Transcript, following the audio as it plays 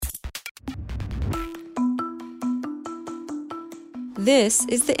This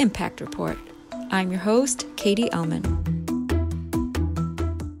is the Impact Report. I'm your host, Katie Ellman.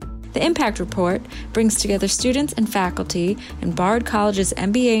 The Impact Report brings together students and faculty in Bard College's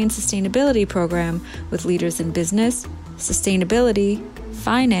MBA in Sustainability program with leaders in business, sustainability,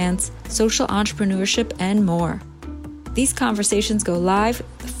 finance, social entrepreneurship, and more. These conversations go live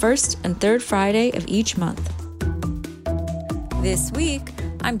the first and third Friday of each month. This week,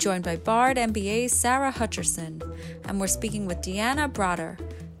 I'm joined by Bard MBA's Sarah Hutcherson, and we're speaking with Deanna Bratter,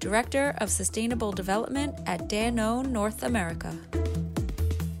 Director of Sustainable Development at Danone North America.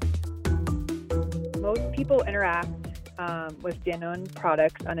 Most people interact with Danone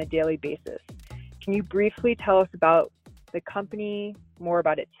products on a daily basis. Can you briefly tell us about the company, more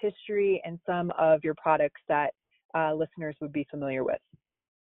about its history, and some of your products that listeners would be familiar with?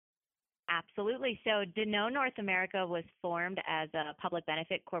 Absolutely. So Danone North America was formed as a public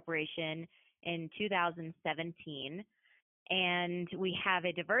benefit corporation in 2017, and we have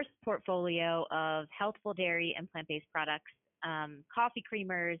a diverse portfolio of healthful dairy and plant-based products, coffee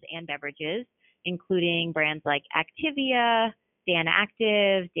creamers, and beverages, including brands like Activia, Dan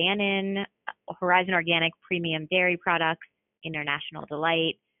Active, Dannon, Horizon Organic premium dairy products, International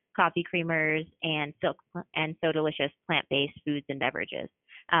Delight, coffee creamers, and Silk and So Delicious plant-based foods and beverages,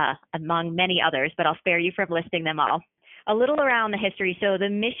 among many others, but I'll spare you from listing them all. A little around the history. So the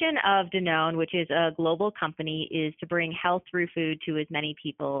mission of Danone, which is a global company, is to bring health through food to as many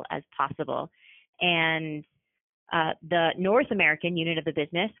people as possible. And the North American unit of the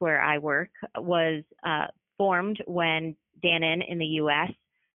business where I work was formed when Dannon in the U.S.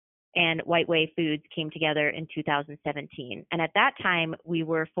 and White Way Foods came together in 2017. And at that time, we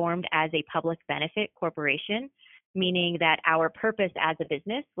were formed as a public benefit corporation, meaning that our purpose as a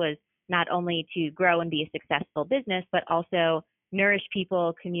business was not only to grow and be a successful business, but also nourish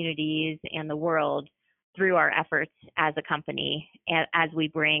people, communities, and the world through our efforts as a company as we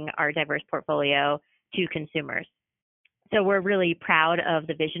bring our diverse portfolio to consumers. So we're really proud of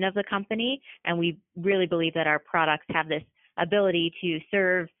the vision of the company, and we really believe that our products have this ability to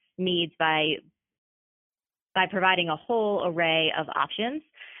serve needs by providing a whole array of options.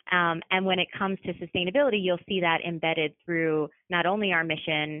 And when it comes to sustainability, you'll see that embedded through not only our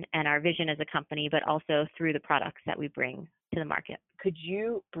mission and our vision as a company, but also through the products that we bring to the market. Could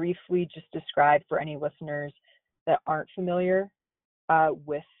you briefly just describe for any listeners that aren't familiar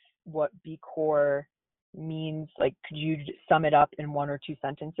with what B Corp means? Like, could you sum it up in one or two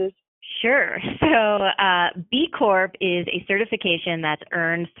sentences? Sure. So B Corp is a certification that's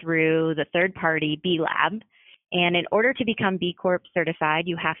earned through the third-party B Lab. And in order to become B Corp certified,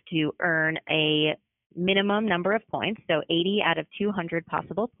 you have to earn a minimum number of points, so 80 out of 200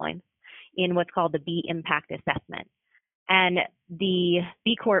 possible points, in what's called the B Impact Assessment. And the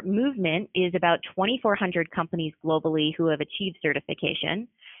B Corp movement is about 2,400 companies globally who have achieved certification.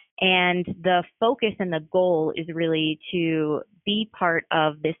 And the focus and the goal is really to be part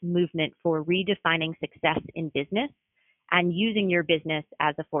of this movement for redefining success in business and using your business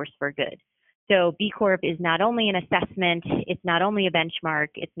as a force for good. So B Corp is not only an assessment, it's not only a benchmark,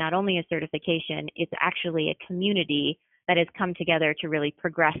 it's not only a certification, it's actually a community that has come together to really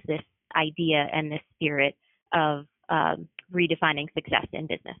progress this idea and this spirit of redefining success in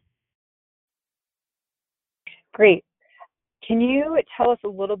business. Great. Can you tell us a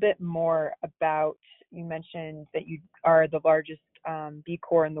little bit more about, you mentioned that you are the largest B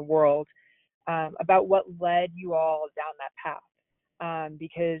Corp in the world, about what led you all down that path?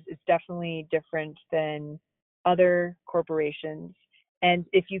 Because it's definitely different than other corporations. And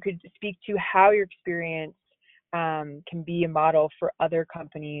if you could speak to how your experience can be a model for other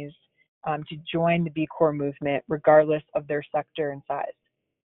companies to join the B Corp movement, regardless of their sector and size.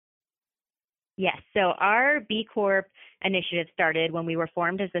 Yes, so our B Corp initiative started when we were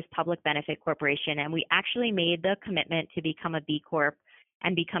formed as this public benefit corporation, and we actually made the commitment to become a B Corp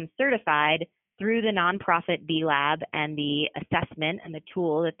and become certified through the nonprofit B Lab and the assessment and the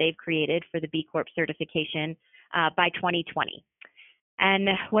tool that they've created for the B Corp certification by 2020. And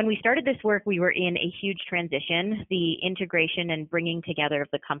when we started this work, we were in a huge transition, the integration and bringing together of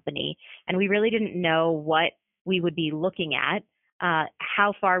the company. And we really didn't know what we would be looking at,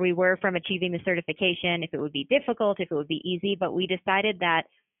 how far we were from achieving the certification, if it would be difficult, if it would be easy. But we decided that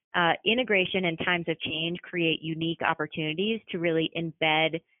integration and times of change create unique opportunities to really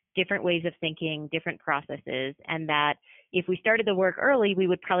embed different ways of thinking, different processes, and that if we started the work early, we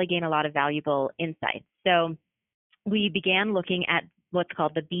would probably gain a lot of valuable insights. So we began looking at what's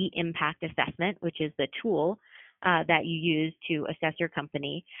called the B Impact Assessment, which is the tool that you use to assess your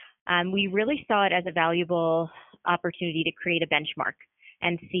company. We really saw it as a valuable opportunity to create a benchmark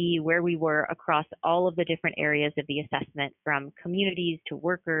and see where we were across all of the different areas of the assessment, from communities to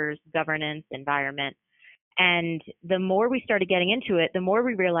workers, governance, environment. And the more we started getting into it, the more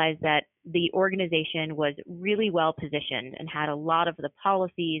we realized that the organization was really well positioned and had a lot of the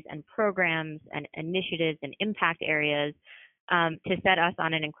policies and programs and initiatives and impact areas to set us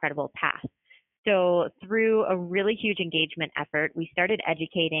on an incredible path. So through a really huge engagement effort, we started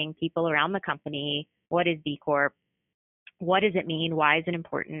educating people around the company. What is B Corp? What does it mean? Why is it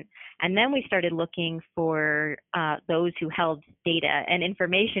important? And then we started looking for those who held data and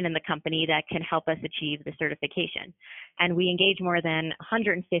information in the company that can help us achieve the certification. And we engaged more than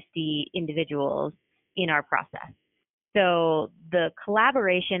 150 individuals in our process. So the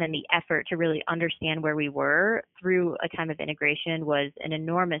collaboration and the effort to really understand where we were through a time of integration was an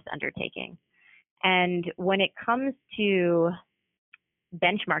enormous undertaking. And when it comes to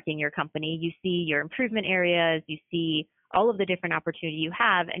benchmarking your company, you see your improvement areas, you see all of the different opportunity you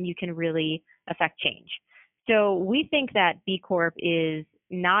have, and you can really affect change. So we think that B Corp is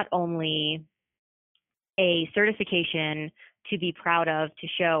not only a certification to be proud of to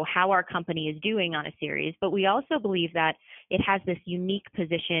show how our company is doing on a series, but we also believe that it has this unique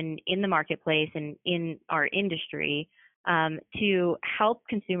position in the marketplace and in our industry to help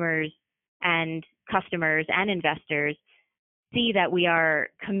consumers and customers and investors see that we are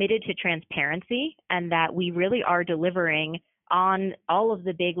committed to transparency and that we really are delivering on all of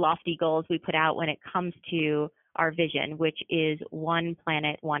the big lofty goals we put out when it comes to our vision, which is one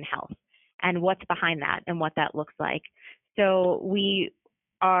planet, one health, and what's behind that and what that looks like. So we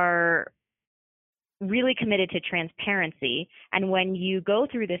are really committed to transparency. And when you go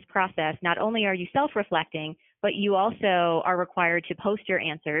through this process, not only are you self-reflecting, but you also are required to post your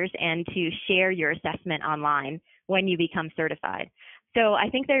answers and to share your assessment online when you become certified. So I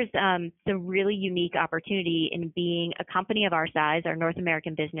think there's some really unique opportunity in being a company of our size. Our North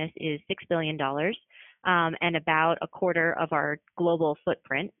American business is $6 billion and about a quarter of our global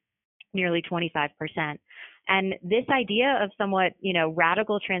footprint, nearly 25%. And this idea of somewhat,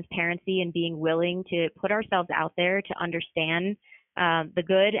 radical transparency and being willing to put ourselves out there to understand the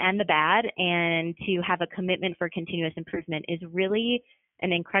good and the bad and to have a commitment for continuous improvement is really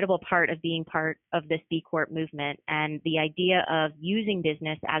an incredible part of being part of this B Corp movement, and the idea of using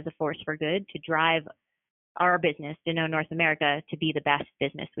business as a force for good to drive our business, Danone North America, to be the best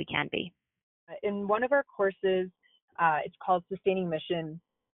business we can be. In one of our courses, it's called Sustaining Mission.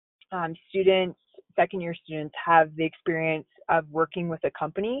 Second-year students have the experience of working with a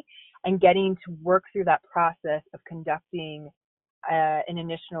company and getting to work through that process of conducting an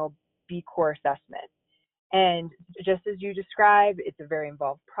initial B Corp assessment. And just as you described, it's a very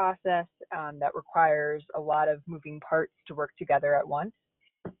involved process that requires a lot of moving parts to work together at once.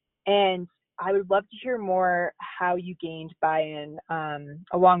 And I would love to hear more how you gained buy-in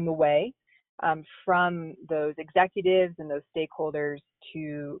along the way from those executives and those stakeholders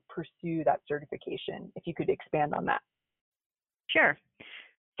to pursue that certification, if you could expand on that. Sure.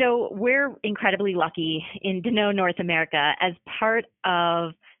 So we're incredibly lucky in Danone North America as part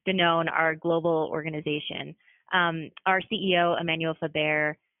of Danone, our global organization. Our CEO, Emmanuel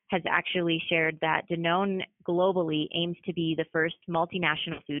Faber, has actually shared that Danone globally aims to be the first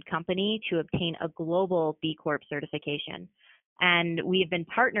multinational food company to obtain a global B Corp certification. And we've been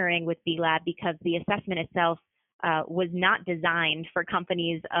partnering with B Lab because the assessment itself was not designed for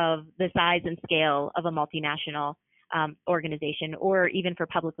companies of the size and scale of a multinational organization or even for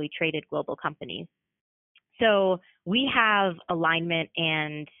publicly traded global companies. So we have alignment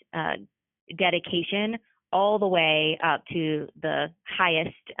and dedication all the way up to the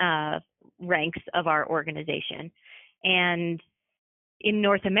highest ranks of our organization. And in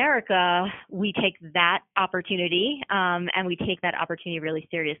North America, we take that opportunity and we take that opportunity really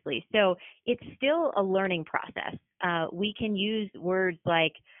seriously. So it's still a learning process. We can use words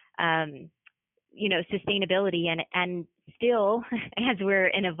like sustainability and still, as we're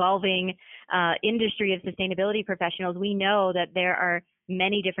an evolving industry of sustainability professionals, we know that there are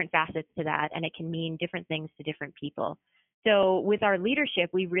many different facets to that, and it can mean different things to different people. So with our leadership,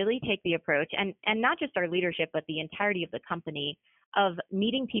 we really take the approach, and not just our leadership, but the entirety of the company, of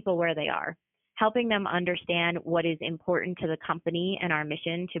meeting people where they are, helping them understand what is important to the company and our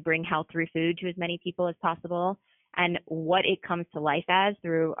mission to bring health through food to as many people as possible, and what it comes to life as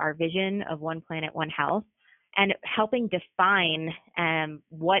through our vision of one planet, one health, and helping define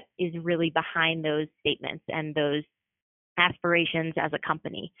what is really behind those statements and those aspirations as a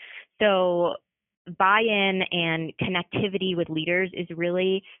company. So buy-in and connectivity with leaders is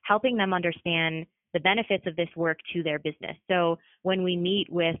really helping them understand the benefits of this work to their business. So when we meet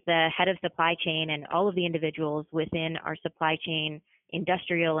with the head of supply chain and all of the individuals within our supply chain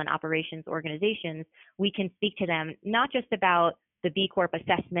industrial and operations organizations, we can speak to them not just about the B Corp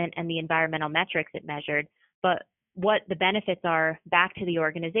assessment and the environmental metrics it measured, but what the benefits are back to the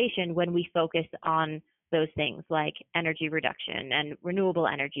organization when we focus on those things like energy reduction and renewable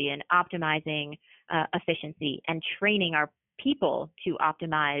energy and optimizing efficiency and training our people to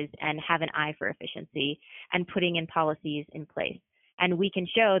optimize and have an eye for efficiency and putting in policies in place. And we can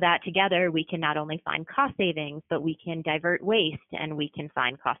show that together we can not only find cost savings, but we can divert waste and we can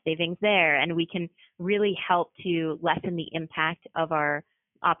find cost savings there. And we can really help to lessen the impact of our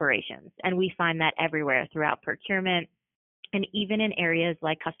operations. And we find that everywhere throughout procurement and even in areas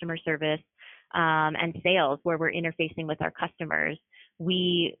like customer service and sales, where we're interfacing with our customers.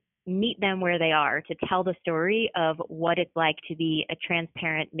 We meet them where they are to tell the story of what it's like to be a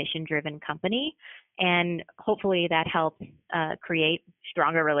transparent, mission-driven company. And hopefully that helps create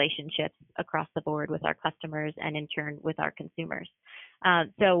stronger relationships across the board with our customers and in turn with our consumers.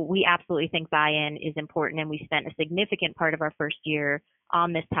 So we absolutely think buy-in is important, and we spent a significant part of our first year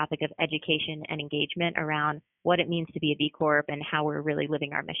on this topic of education and engagement around what it means to be a B Corp and how we're really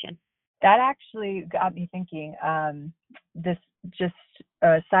living our mission. That actually got me thinking. This just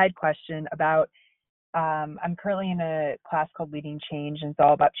a side question about, I'm currently in a class called Leading Change, and it's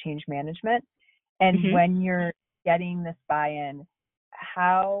all about change management. And when you're getting this buy-in,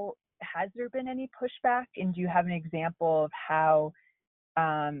 how has there been any pushback? And do you have an example of how,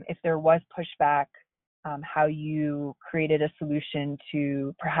 if there was pushback, how you created a solution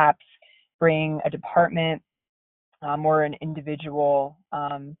to perhaps bring a department or an individual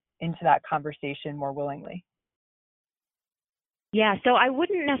into that conversation more willingly? Yeah, so I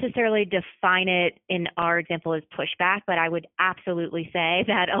wouldn't necessarily define it in our example as pushback, but I would absolutely say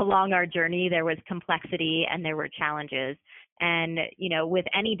that along our journey, there was complexity and there were challenges. And, you know, with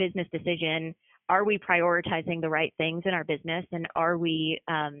any business decision, are we prioritizing the right things in our business, and are we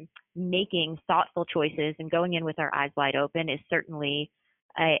making thoughtful choices and going in with our eyes wide open is certainly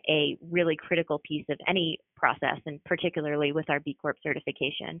a really critical piece of any process, and particularly with our B Corp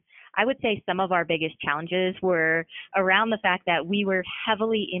certification. I would say some of our biggest challenges were around the fact that we were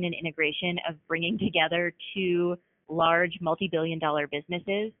heavily in an integration of bringing together two large multi-billion-dollar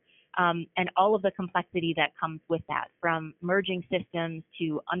businesses, and all of the complexity that comes with that, from merging systems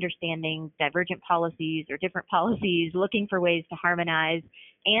to understanding divergent policies or different policies, looking for ways to harmonize,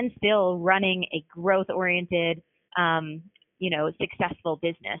 and still running a growth-oriented successful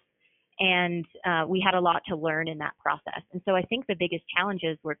business. And we had a lot to learn in that process. And so I think the biggest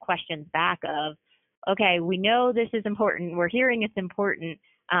challenges were questions back of, okay, we know this is important. We're hearing it's important,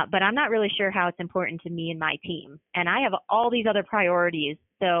 but I'm not really sure how it's important to me and my team. And I have all these other priorities.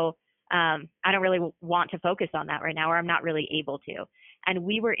 So I don't really want to focus on that right now, or I'm not really able to. And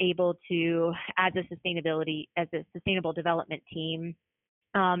we were able to, as a sustainable development team,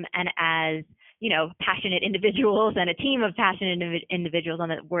 and as passionate individuals and a team of passionate individuals on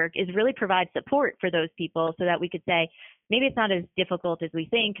that work, is really provide support for those people so that we could say, maybe it's not as difficult as we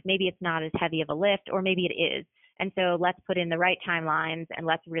think, maybe it's not as heavy of a lift, or maybe it is. And so let's put in the right timelines, and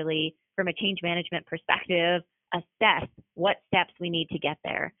let's really, from a change management perspective, assess what steps we need to get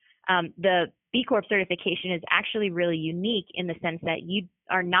there. The B Corp certification is actually really unique in the sense that you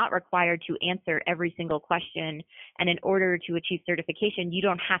are not required to answer every single question. And in order to achieve certification, you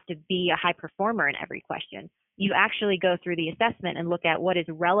don't have to be a high performer in every question. You actually go through the assessment and look at what is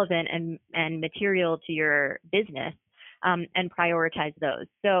relevant and material to your business, and prioritize those.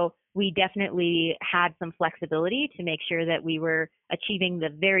 So we definitely had some flexibility to make sure that we were achieving the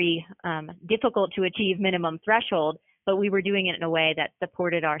very difficult to achieve minimum threshold, but we were doing it in a way that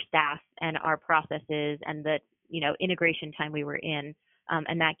supported our staff and our processes and the integration time we were in,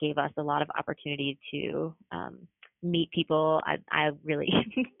 and that gave us a lot of opportunity to meet people. I really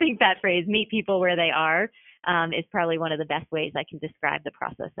think that phrase, meet people where they are, is probably one of the best ways I can describe the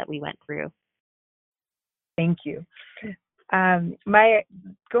process that we went through. Thank you. My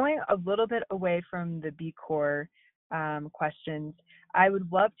going a little bit away from the B Corp questions, I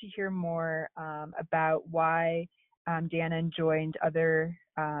would love to hear more about why Deanna joined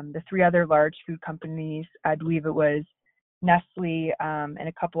the three other large food companies. I believe it was Nestle and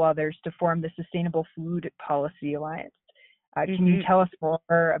a couple others, to form the Sustainable Food Policy Alliance. Can you tell us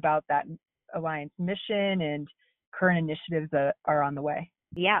more about that alliance mission and current initiatives that are on the way?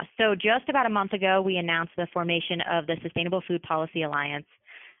 Yeah, so just about a month ago, we announced the formation of the Sustainable Food Policy Alliance,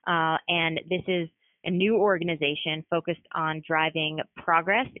 and this is a new organization focused on driving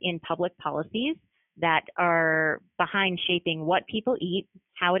progress in public policies that are behind shaping what people eat,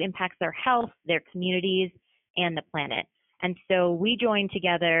 how it impacts their health, their communities, and the planet. And so we joined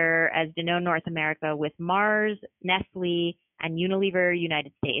together as Danone North America with Mars, Nestle, and Unilever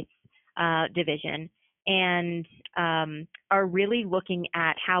United States division, and are really looking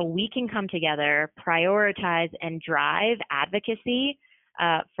at how we can come together, prioritize, and drive advocacy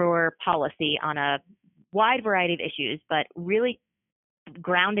for policy on a wide variety of issues, but really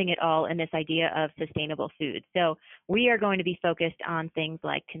grounding it all in this idea of sustainable food. So we are going to be focused on things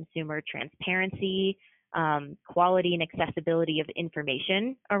like consumer transparency, quality and accessibility of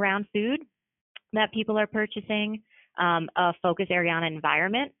information around food that people are purchasing, a focus area on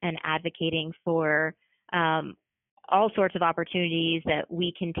environment and advocating for all sorts of opportunities that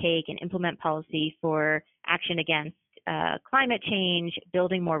we can take and implement policy for action against climate change,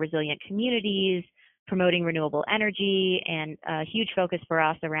 building more resilient communities, promoting renewable energy, and a huge focus for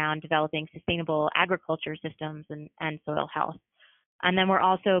us around developing sustainable agriculture systems and soil health. And then we're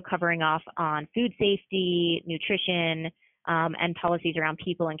also covering off on food safety, nutrition, and policies around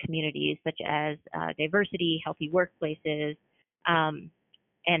people and communities, such as diversity, healthy workplaces,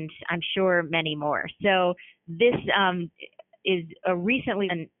 and I'm sure many more. So this is a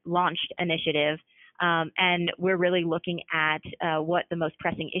recently launched initiative, and we're really looking at what the most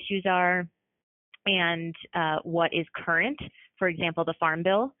pressing issues are and what is current. For example, the Farm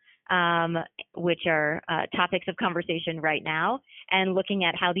Bill, which are topics of conversation right now, and looking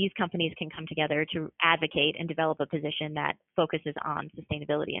at how these companies can come together to advocate and develop a position that focuses on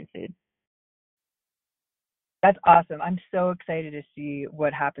sustainability in food. That's awesome. I'm so excited to see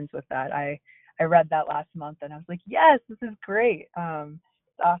what happens with that. I read that last month and I was like, yes, this is great.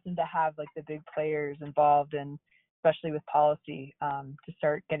 It's awesome to have like the big players involved, and especially with policy, to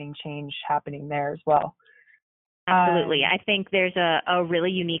start getting change happening there as well. Absolutely. I think there's a really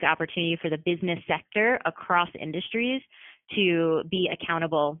unique opportunity for the business sector across industries to be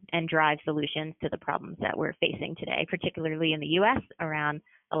accountable and drive solutions to the problems that we're facing today, particularly in the U.S. around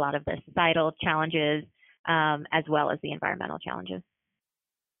a lot of the societal challenges, as well as the environmental challenges.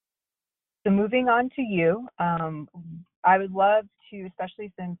 So moving on to you, I would love to,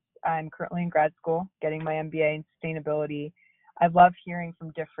 especially since I'm currently in grad school getting my MBA in sustainability, I love hearing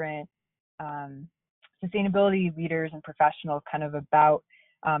from different sustainability leaders and professionals kind of about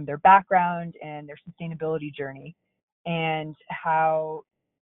their background and their sustainability journey, and how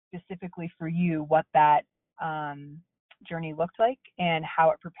specifically for you, what that journey looked like and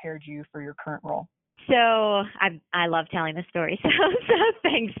how it prepared you for your current role. So I love telling the story. So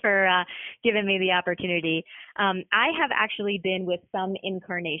thanks for giving me the opportunity. I have actually been with some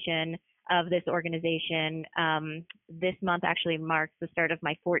incarnation of this organization. This month actually marks the start of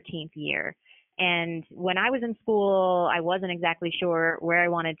my 14th year. And when I was in school, I wasn't exactly sure where I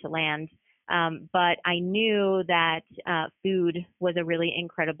wanted to land, but I knew that food was a really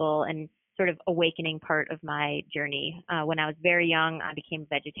incredible and sort of awakening part of my journey. When I was very young, I became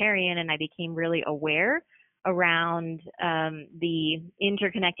vegetarian, and I became really aware around the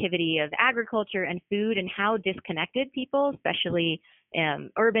interconnectivity of agriculture and food, and how disconnected people, especially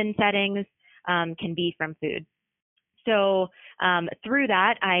urban settings, can be from food. So through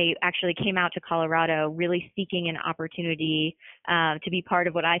that, I actually came out to Colorado really seeking an opportunity to be part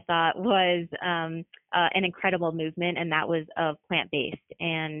of what I thought was an incredible movement, and that was of plant-based,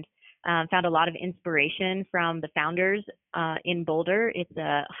 and found a lot of inspiration from the founders in Boulder. It's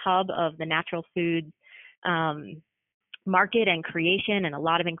a hub of the natural foods market and creation, and a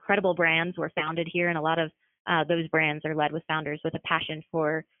lot of incredible brands were founded here, and a lot of those brands are led with founders with a passion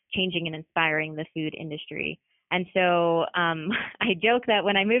for changing and inspiring the food industry. And so I joke that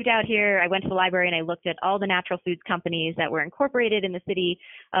when I moved out here, I went to the library and I looked at all the natural foods companies that were incorporated in the city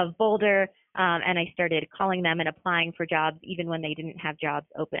of Boulder, and I started calling them and applying for jobs even when they didn't have jobs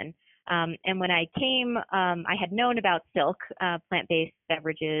open. And when I came, I had known about Silk, plant-based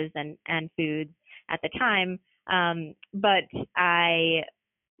beverages and foods at the time, but I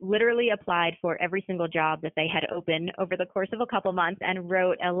literally applied for every single job that they had open over the course of a couple months, and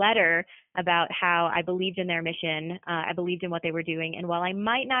wrote a letter about how I believed in their mission, I believed in what they were doing, and while I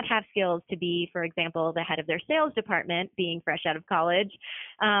might not have skills to be, for example, the head of their sales department, being fresh out of college,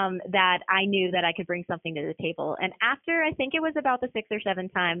 that I knew that I could bring something to the table. And after, I think it was about the 6th or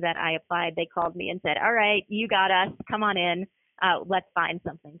 7th time that I applied, they called me and said, all right, you got us, come on in. Let's find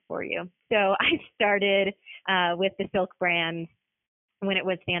something for you. So I started with the Silk brand when it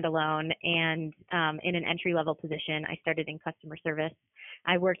was standalone, and in an entry-level position. I started in customer service.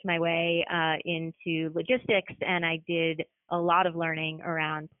 I worked my way into logistics, and I did a lot of learning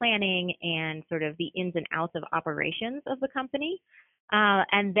around planning and sort of the ins and outs of operations of the company.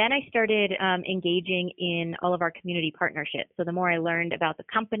 And then I started engaging in all of our community partnerships. So the more I learned about the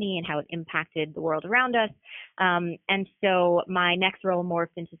company and how it impacted the world around us. And so my next role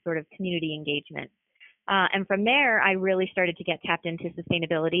morphed into sort of community engagement. And from there, I really started to get tapped into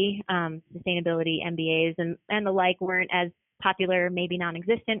sustainability. Sustainability MBAs and the like weren't as popular, maybe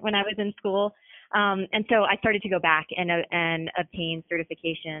non-existent when I was in school. And so I started to go back and obtain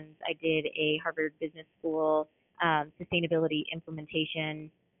certifications. I did a Harvard Business School sustainability implementation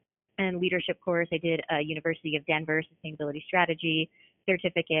and leadership course. I did a University of Denver sustainability strategy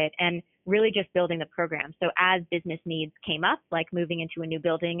certificate and really just building the program. So as business needs came up, like moving into a new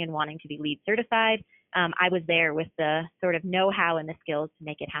building and wanting to be LEED certified, I was there with the sort of know-how and the skills to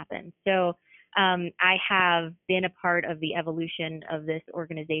make it happen. So I have been a part of the evolution of this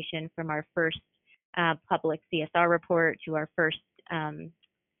organization from our first public CSR report to our first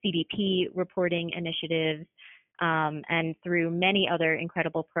CDP reporting initiatives, and through many other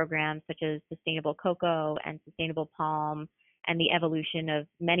incredible programs such as Sustainable Cocoa and Sustainable Palm, and the evolution of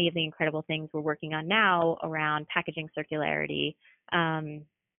many of the incredible things we're working on now around packaging circularity,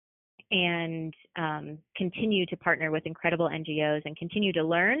 and continue to partner with incredible NGOs and continue to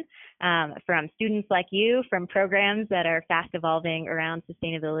learn from students like you, from programs that are fast evolving around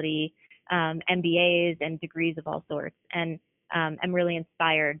sustainability, MBAs and degrees of all sorts. And I'm really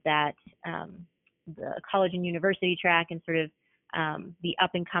inspired that the college and university track and sort of the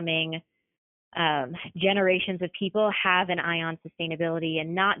up and coming generations of people have an eye on sustainability,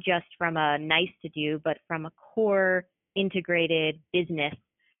 and not just from a nice to do, but from a core integrated business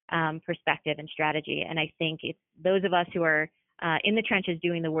perspective and strategy. And I think it's those of us who are in the trenches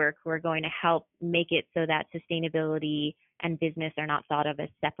doing the work who are going to help make it so that sustainability and business are not thought of as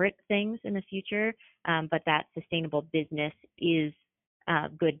separate things in the future, but that sustainable business is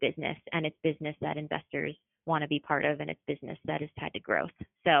good business, and it's business that investors want to be part of, and it's business that is tied to growth.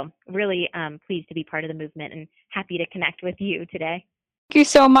 So really pleased to be part of the movement and happy to connect with you today. Thank you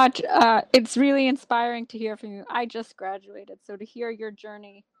so much. It's really inspiring to hear from you. I just graduated, so to hear your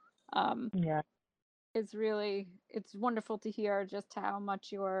journey Yeah. it's wonderful to hear just how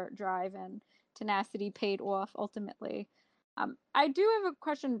much your drive and tenacity paid off ultimately. I do have a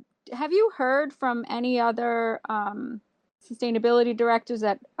question. Have you heard from any other sustainability directors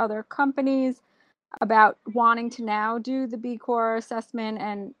at other companies about wanting to now do the B Corp assessment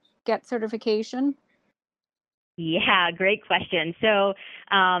and get certification? Yeah, great question. So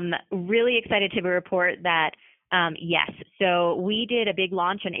really excited to report that yes. So we did a big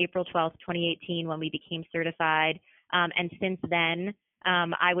launch on April 12th, 2018 when we became certified. And since then,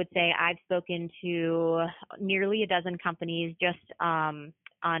 I would say I've spoken to nearly a dozen companies just on,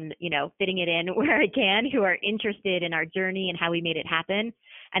 fitting it in where I can, who are interested in our journey and how we made it happen.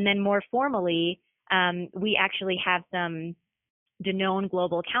 And then more formally, we actually have some Danone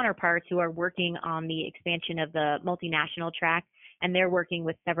global counterparts who are working on the expansion of the multinational track, and they're working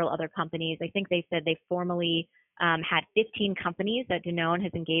with several other companies. I think they said they formally had 15 companies that Danone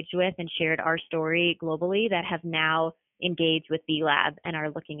has engaged with and shared our story globally that have now engaged with B Lab and are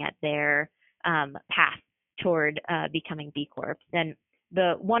looking at their path toward becoming B Corps. And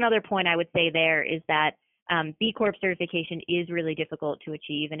the one other point I would say there is that B Corp certification is really difficult to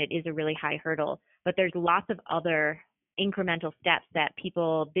achieve, and it is a really high hurdle, but there's lots of other incremental steps that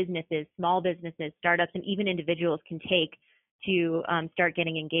people, businesses, small businesses, startups, and even individuals can take to start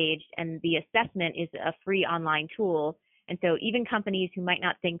getting engaged. And the assessment is a free online tool. And so even companies who might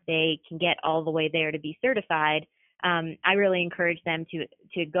not think they can get all the way there to be certified, I really encourage them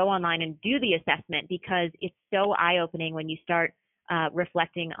to go online and do the assessment, because it's so eye-opening when you start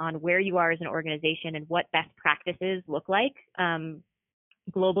reflecting on where you are as an organization and what best practices look like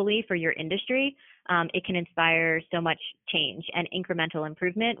globally for your industry. It can inspire so much change, and incremental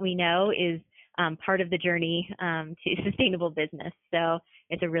improvement, we know, is part of the journey to sustainable business. So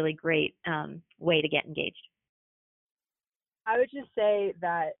it's a really great way to get engaged. I would just say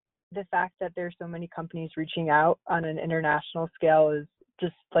that the fact that there's so many companies reaching out on an international scale is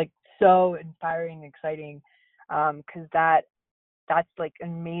just like so inspiring and exciting, because that's like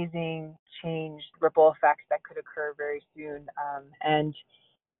amazing change, ripple effects that could occur very soon. And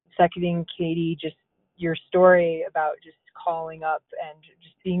seconding Katie, just your story about just calling up and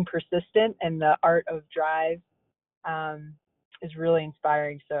just being persistent and the art of drive is really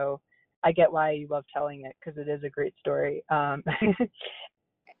inspiring. So I get why you love telling it, because it is a great story.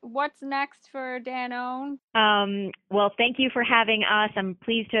 What's next for Danone? Well, thank you for having us. I'm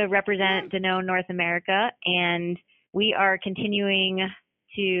pleased to represent Danone North America, and we are continuing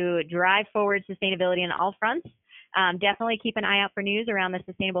to drive forward sustainability on all fronts. Definitely keep an eye out for news around the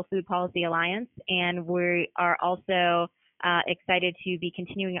Sustainable Food Policy Alliance, and we are also excited to be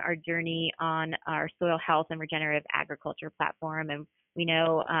continuing our journey on our soil health and regenerative agriculture platform. And we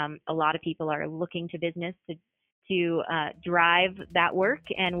know a lot of people are looking to business to to drive that work,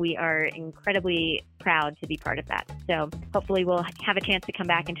 and we are incredibly proud to be part of that. So hopefully we'll have a chance to come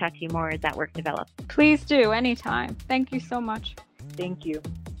back and talk to you more as that work develops. Please do, anytime. Thank you so much. Thank you.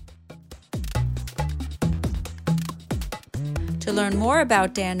 To learn more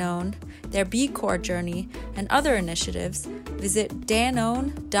about Danone, their B Corp journey, and other initiatives, visit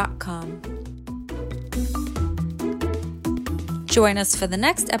danone.com. Join us for the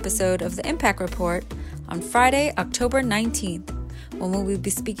next episode of the Impact Report on Friday, October 19th, when we will be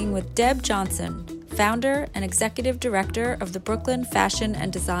speaking with Deb Johnson, founder and executive director of the Brooklyn Fashion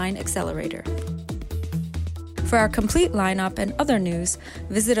and Design Accelerator. For our complete lineup and other news,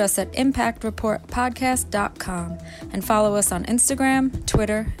 visit us at impactreportpodcast.com and follow us on Instagram,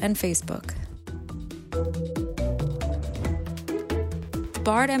 Twitter, and Facebook.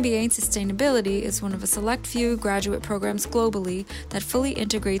 Bard MBA in Sustainability is one of a select few graduate programs globally that fully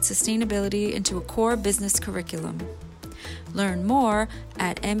integrates sustainability into a core business curriculum. Learn more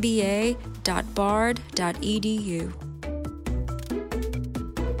at mba.bard.edu.